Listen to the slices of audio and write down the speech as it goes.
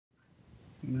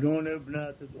منون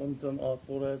بنات أمتن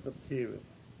آطورات بتيوي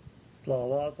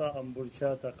صلاواتا أم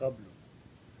برشاتا قبله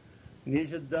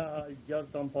نيش الداها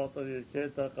إجارتا باطر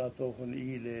يرشيتا قاتوخن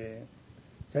إيلي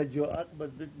تجو أقبت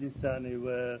بد لساني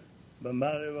وخ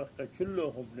بماري وخ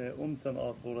كله ابن أمتن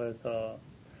آطوريتا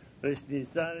رش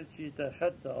نيسان شيتا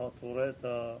حتى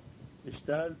آطوريتا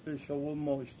اشتهل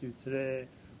بشومه واشتوتري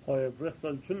هاي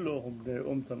برختل كله ابن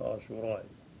أمتن آشوراي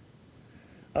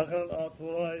أخر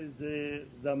الآطوراي زي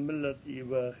ذملت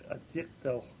إيوخ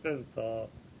أتيقتا وخقرتا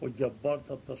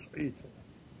وجبرتا بتشعيته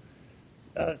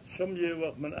شمية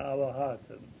وقت من آواهات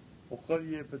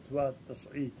وقرية بتوات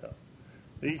تشعيتا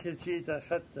ريشة شيتا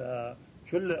حتى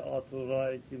كل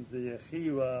آطوراي كم زي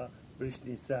خيوة برش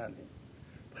نيساني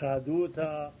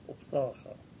بخادوتا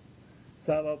وبصاخة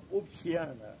سبب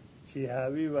أبشيانا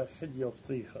شيهاوي وخدية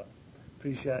وبصيخة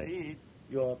بريشايد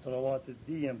يوطروات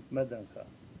الديم مدنخة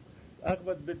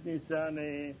أقبت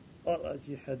بتنيساني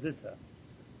قرأتي خدتها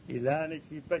إلاني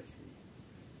كي بشي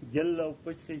جلو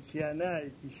بشي شياناي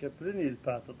كي شبرني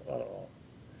الباتت قرأة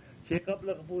شي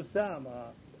قبل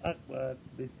غبوسامة أقبت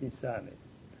بتنيساني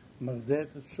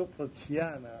مغزيت الشفرة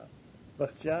شيانا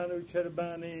بخشاني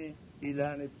وشرباني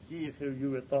إلاني بشيخي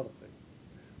ويوي طرفي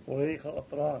وريخة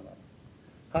أطرانا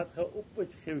هاتخا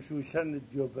أبشخي وشوشن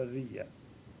الجوبرية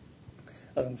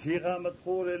أغمشيخا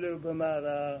مدخولة له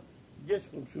بمارا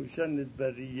جشكم شوشن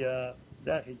البرية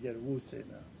داخل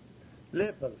جروسنا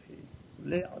ليه فرخي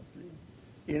ليه عطلي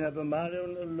إنا بمارا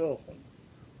ونقلوخن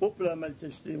وبلا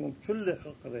ملتشتيمم كل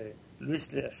خقري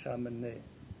الوشلي أخامني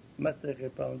متى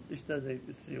غيباون اشتازي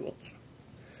بسري وطش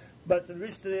بس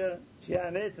الوشتري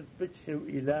شيانيت تبتشي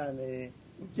وإلاني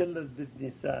وجلد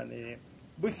بدنساني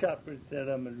بشابر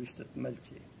ترام الوشتة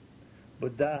ملكي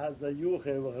بداها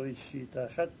زيوخي وغريشيتا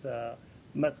حتى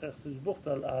مسخ تجبخت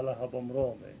الآلهة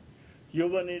بمرومي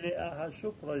يواني لآها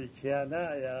شكرا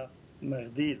شيانايا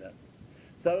مغديلا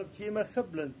سبب شيما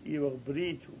خبلن إيوغ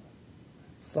بريتو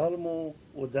صلمو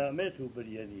ودامتو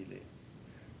بريانيلي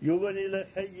يواني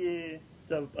لخي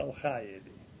سبب أو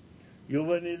خايلي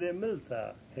يواني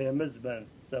لملتا هي مزبن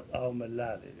سبب أو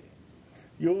ملالي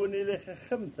يواني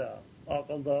لخمتا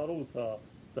أقل داروتا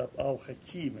سب أو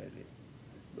خكيمة لي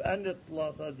بأن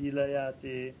الطلاطة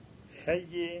ديلاياتي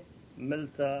خي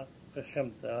ملتا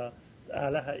خشمتا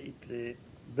آلها إتلي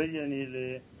بيني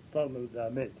لي صرم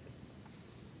ودامتي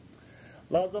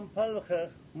لازم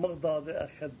بالخخ مغضاض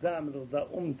أخدام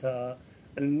رضا أمتا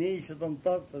النيش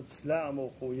دمطرت إسلام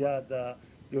وخويادا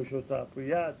يوشوتا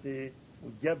بياتي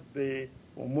وجبي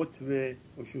ومتوي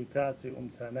وشوتاسي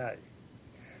أمتناي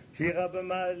شيخا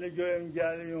بما اللي جو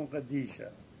يمجاليون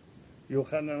قديشة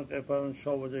يوخنن قفرن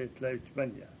شوزي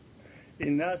 38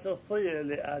 الناس الصية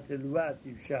اللي آتي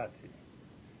الواتي وشاتي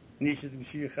نيشت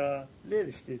بشيخا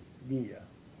ليلشتت 100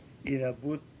 إنا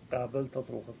بوت قابل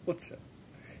تطروخ القدشة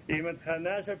إيمت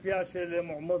خناشة بياشي اللي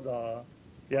معمضة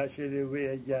بياشي اللي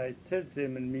ويا جاي ترتي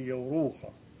من 100 وروخة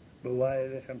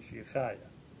بوايلي 50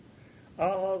 خاية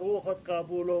روخة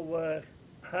قابولو وخ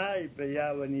هاي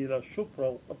بياوني لشبرة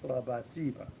وقطرة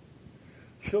باسيمة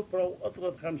شبرة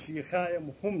وقطرة 50 خاية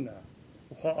مهمنا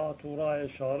وخاءات وراية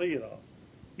شريرة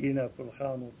إنا في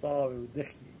الخان وطاوي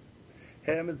ودخي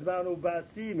هي مزمان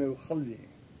وباسيمة وخلي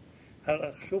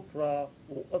هالأخ شبرة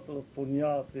وقطرة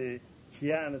طنياتي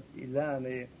كيانت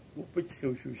إلاني وبتخي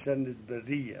وشوشنة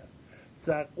برية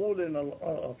ساقولنا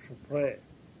الأرقب شبرة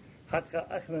حتى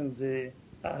أخرن زي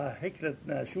هكلت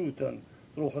ناشوتا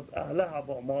روخت أهلها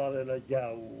بأمار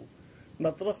لجاو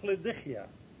نطرق لدخيا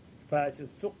فاش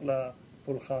السقلة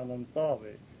فالخان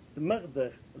طاوي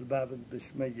المغدخ الباب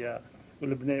الدشمية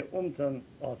والبني أمتن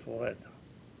آتوريتها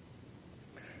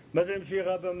مدرم شي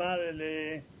غابة مالي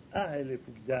لي أهلي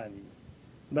فقداني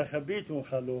ما خبيتون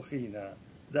خلوخينا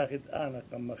داخل أنا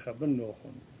كما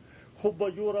خبنوخن خب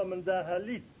جورة من داها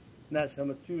ليت ناشا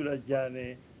متولة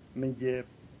جاني من جيب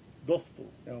دوستو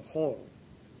يعني خورو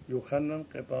يخنن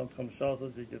قبان 15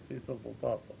 زي جتريسة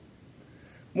 16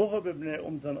 مغب ابن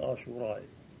أمتن آشوراي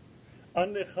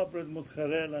أني خبرت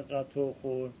متخريلا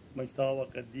قاتوخون مجتاوى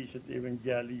قديشة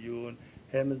إيفنجاليون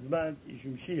هم زمان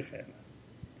إيشم شيخين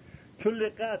كل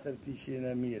قاتل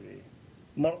بيشينا ميري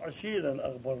مرعشيلا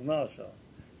أخبرناشا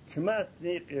كما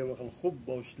سنيقي وخ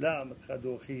الخبة وشلامة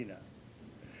خدوخينا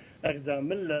أخدا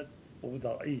ملت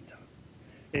وضعيتها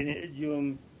إني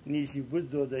إجيوم نيشي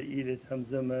بزو دا إيلة هم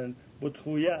زمن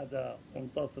بتخويادا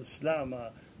وانتصر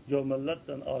شلامة جو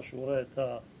ملتن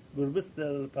آشوريتا بربستا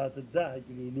للبات الداهج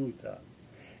لولوتا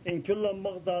إن كل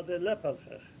مغضاد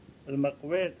لفرخخ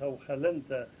المقويتها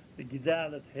وخلنتا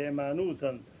بجدالة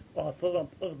هيمانوتا واصلا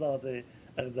بأغضاد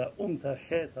أغدا أمتا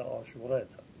خيتا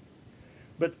آشوريتا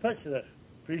بتفشرخ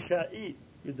بريشائي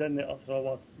يدني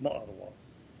أطروات مأروة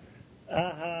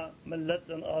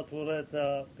ملتن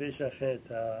آتوريتا بيش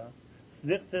خيتا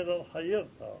سنقتل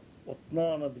الحيرتا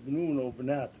وطنانا بجنونه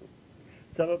وبناته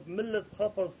سبب ملت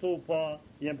خفر صوبا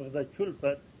ينبغدا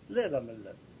كلبت ليلة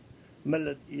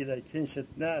ملت إلى كنشت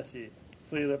ناشي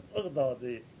تصير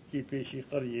بأغضاضي كي بيشي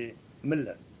قرية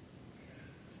ملت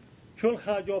كل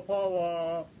خاجو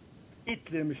باوا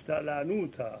إتلي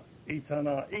مشتعلانوتا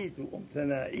إيتناعيت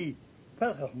وأمتناعيت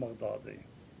فرخخ مغضاضي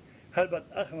هلبت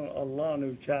أخنا الله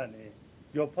نوشاني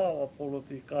جو باوا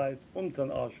بوليتيقايت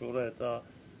أمتن آشوريتا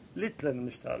لتلن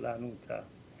مشتعلانوتا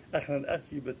أخنا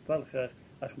الأسي بتفرخخ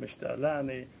أخ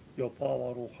مشتعلاني جو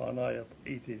باوا روخانايت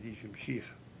إيتي دي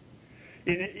شمشيخ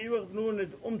إن إيوغ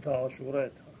بنوند أمتا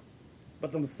آشوريتا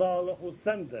بتم صالح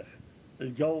وسندخ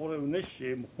الجوري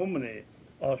ونشي مهمني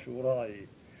آشوراي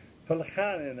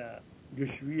فالخاننا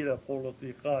جشويرة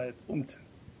بوليتيقايت أمتن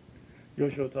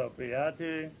يوشو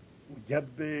تربياتي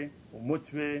وجبي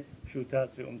ومتوي شو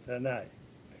تاسي أمتناي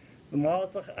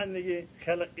المواصخ أني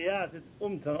خلقيات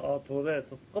أمتن آطوريت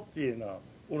قطينا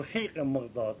ورخيق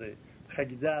مغضاضي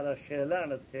خجدارة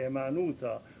خيلانة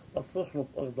هيمانوتا الصخن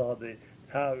بأغضاضي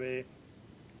هاوي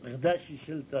غداشي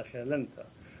شلتا خيلنتا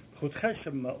خد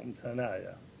خشم ما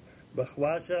أمتنايا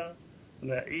بخواشا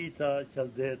نعيتا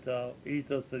كالديتا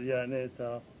إيتا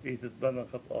سريانيتا إيتا تبنى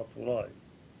خط آطوراي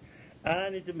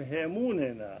آني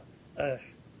تمهموننا أخ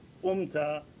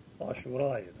أمتا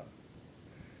آشوراينا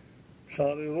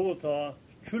شاريروتا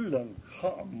كلن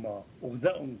خامة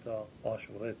وغدا أمتا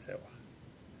آشوريتا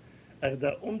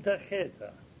أغدا أمتا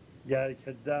خيتا يعني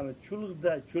كدامت كل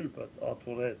غدا كلبت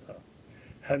آطوريتا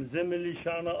همزم اللي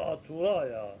شانا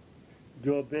آطورايا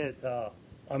جو بيتا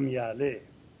أميالي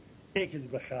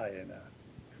إيكد بخاينا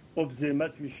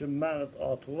وبزيمت في شمانة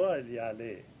آطوراي اللي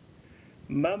عليه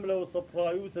مملو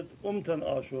صبرايوتة أمتن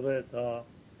آشوريتا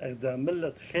أغدا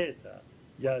ملت خيتا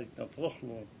يعني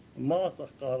نطرخلون ماسخ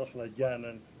قارخ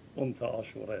لجانا أمتا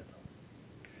آشوريتا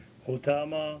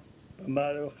ختاما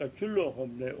بمالي وخا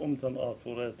كلهم لي أمتن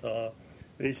آطوريتا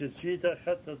ريشت شيتا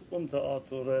خطت أمتا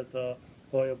آطوريتا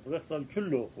هو يبرختل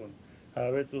كلهم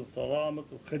هاويتو سلامة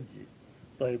وخدي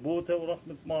طيبوته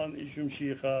ورحمة مان إيشم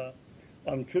شيخا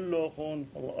أم كلهم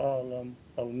العالم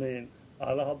المين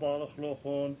على بارخ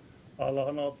لوخون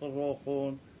على ناطر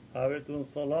روخون هاويتون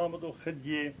سلامة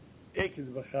وخدي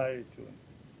اكد بخايتون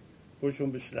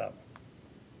وشم بسلام